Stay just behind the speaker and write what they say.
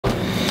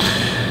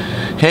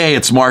Hey,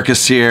 it's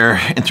Marcus here,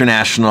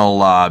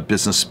 international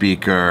business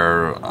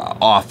speaker,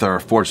 author,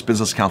 Forbes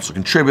Business Council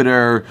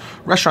contributor,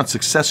 restaurant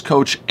success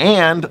coach,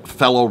 and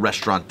fellow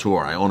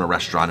restaurateur. I own a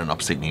restaurant in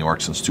upstate New York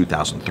since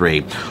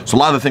 2003. So a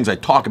lot of the things I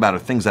talk about are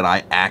things that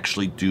I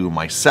actually do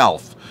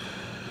myself.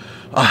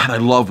 And I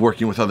love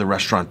working with other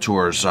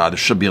restaurateurs. There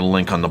should be a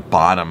link on the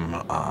bottom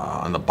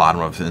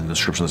of the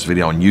description of this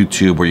video on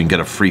YouTube where you can get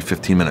a free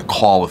 15-minute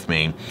call with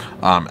me.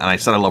 And I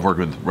said I love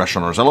working with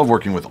restaurateurs. I love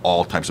working with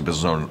all types of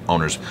business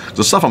owners.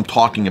 The stuff I'm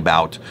talking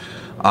about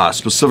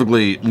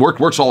specifically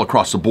works all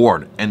across the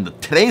board. And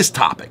today's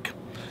topic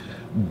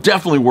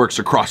definitely works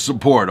across the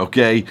board,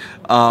 okay?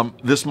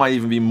 This might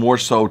even be more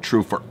so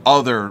true for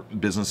other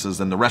businesses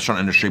than the restaurant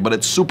industry, but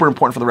it's super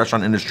important for the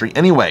restaurant industry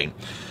anyway.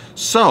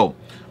 So,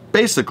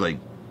 basically,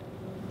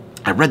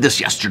 I read this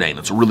yesterday, and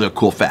it's really a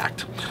cool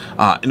fact.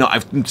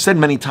 I've said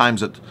many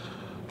times that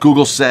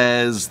Google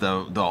says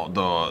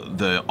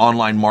the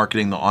online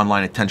marketing, the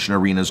online attention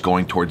arena is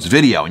going towards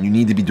video, and you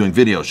need to be doing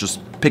videos.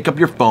 Just pick up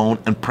your phone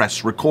and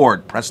press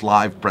record, press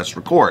live, press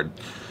record.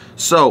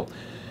 So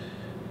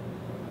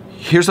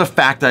here's a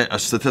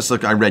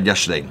statistic I read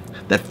yesterday,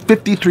 that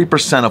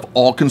 53% of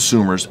all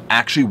consumers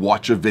actually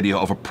watch a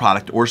video of a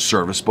product or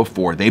service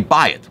before they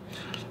buy it.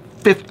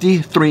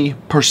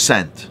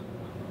 53%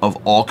 of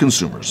all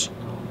consumers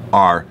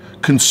are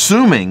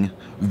consuming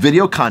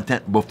video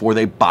content before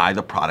they buy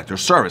the product or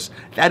service.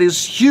 That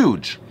is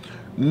huge,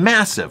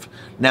 massive.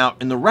 Now,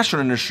 in the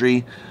restaurant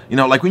industry,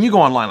 like when you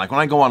go online, like when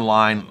I go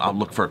online, I'll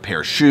look for a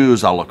pair of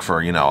shoes, I'll look for,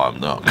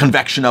 a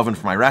convection oven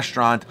for my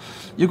restaurant.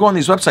 You go on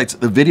these websites,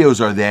 the videos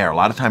are there. A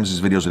lot of times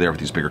these videos are there with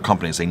these bigger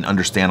companies. They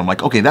understand, I'm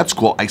like, okay, that's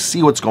cool. I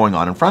see what's going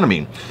on in front of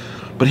me.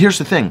 But here's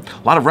the thing,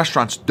 a lot of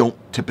restaurants don't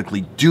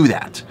typically do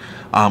that.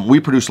 We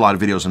produce a lot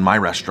of videos in my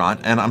restaurant,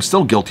 and I'm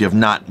still guilty of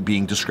not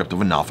being descriptive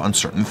enough on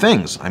certain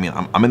things. I mean,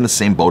 I'm in the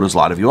same boat as a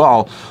lot of you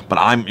all, but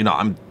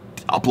I'm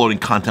uploading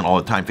content all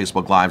the time,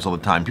 Facebook Lives all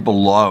the time. The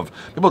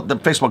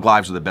Facebook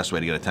Lives are the best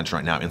way to get attention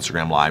right now.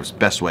 Instagram Lives,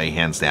 best way,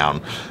 hands down.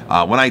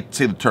 When I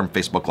say the term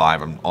Facebook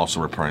Live, I'm also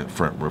referring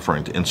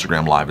to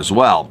Instagram Live as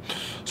well.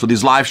 So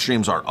these live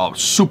streams are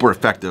super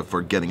effective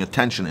for getting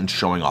attention and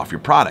showing off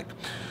your product.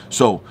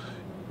 So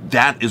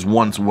that is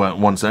one thing.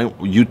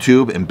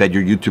 YouTube, embed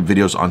your YouTube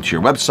videos onto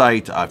your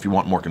website. If you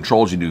want more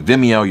controls, you do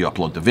Vimeo. You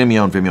upload to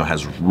Vimeo, and Vimeo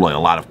has really a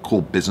lot of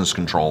cool business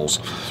controls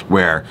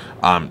where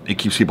it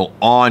keeps people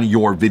on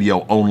your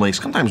video only.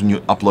 Sometimes when you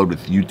upload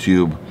with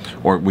YouTube,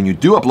 or when you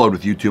do upload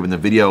with YouTube and the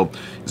video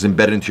is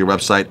embedded into your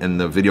website and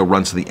the video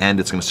runs to the end,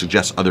 it's going to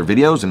suggest other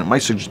videos, and it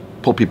might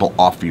pull people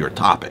off of your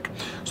topic.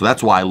 So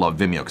that's why I love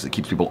Vimeo, because it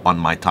keeps people on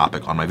my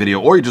topic, on my video,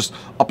 or you just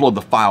upload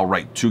the file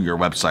right to your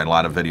website. A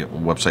lot of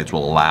websites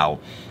will allow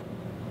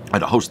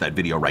to host that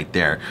video right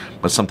there,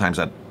 but sometimes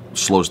that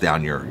slows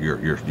down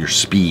your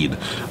speed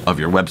of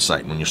your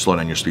website. When you slow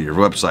down your speed of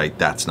your website,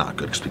 that's not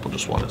good, because people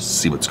just want to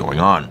see what's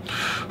going on.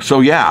 So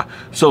yeah,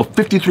 so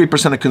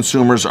 53% of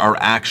consumers are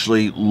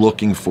actually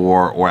looking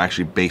for, or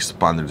actually based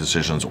upon their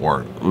decisions,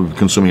 or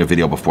consuming a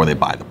video before they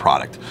buy the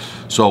product.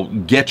 So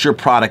get your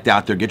product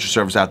out there, get your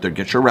service out there,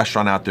 get your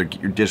restaurant out there,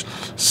 get your dish.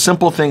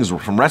 Simple things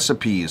from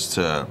recipes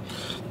to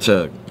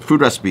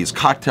food recipes,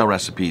 cocktail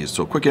recipes,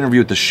 to a quick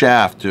interview with the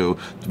chef, to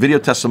video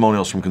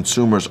testimonials from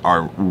consumers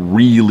are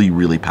really,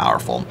 really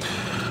powerful.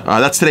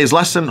 That's today's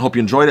lesson. Hope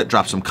you enjoyed it.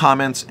 Drop some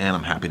comments, and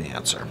I'm happy to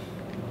answer.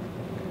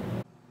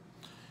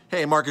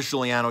 Hey, Marcus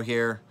Guiliano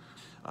here.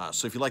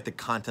 So if you like the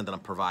content that I'm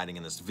providing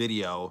in this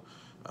video,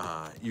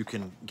 you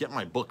can get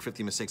my book,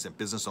 50 Mistakes That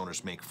Business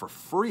Owners Make, for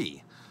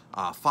free.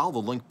 Follow the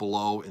link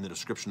below in the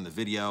description of the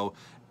video,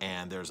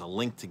 and there's a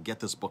link to get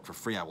this book for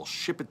free. I will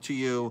ship it to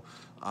you.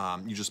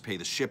 You just pay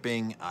the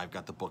shipping. I've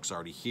got the books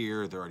already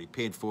here. They're already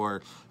paid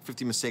for.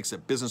 50 Mistakes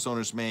That Business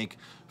Owners Make.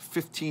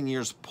 15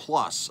 years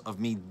plus of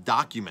me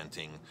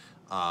documenting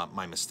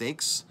my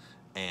mistakes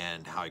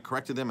and how I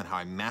corrected them, and how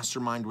I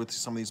mastermind with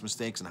some of these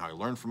mistakes, and how I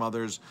learn from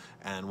others,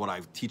 and what I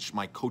teach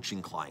my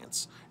coaching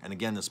clients. And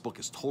again, this book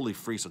is totally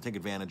free, so take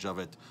advantage of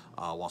it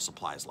while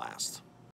supplies last.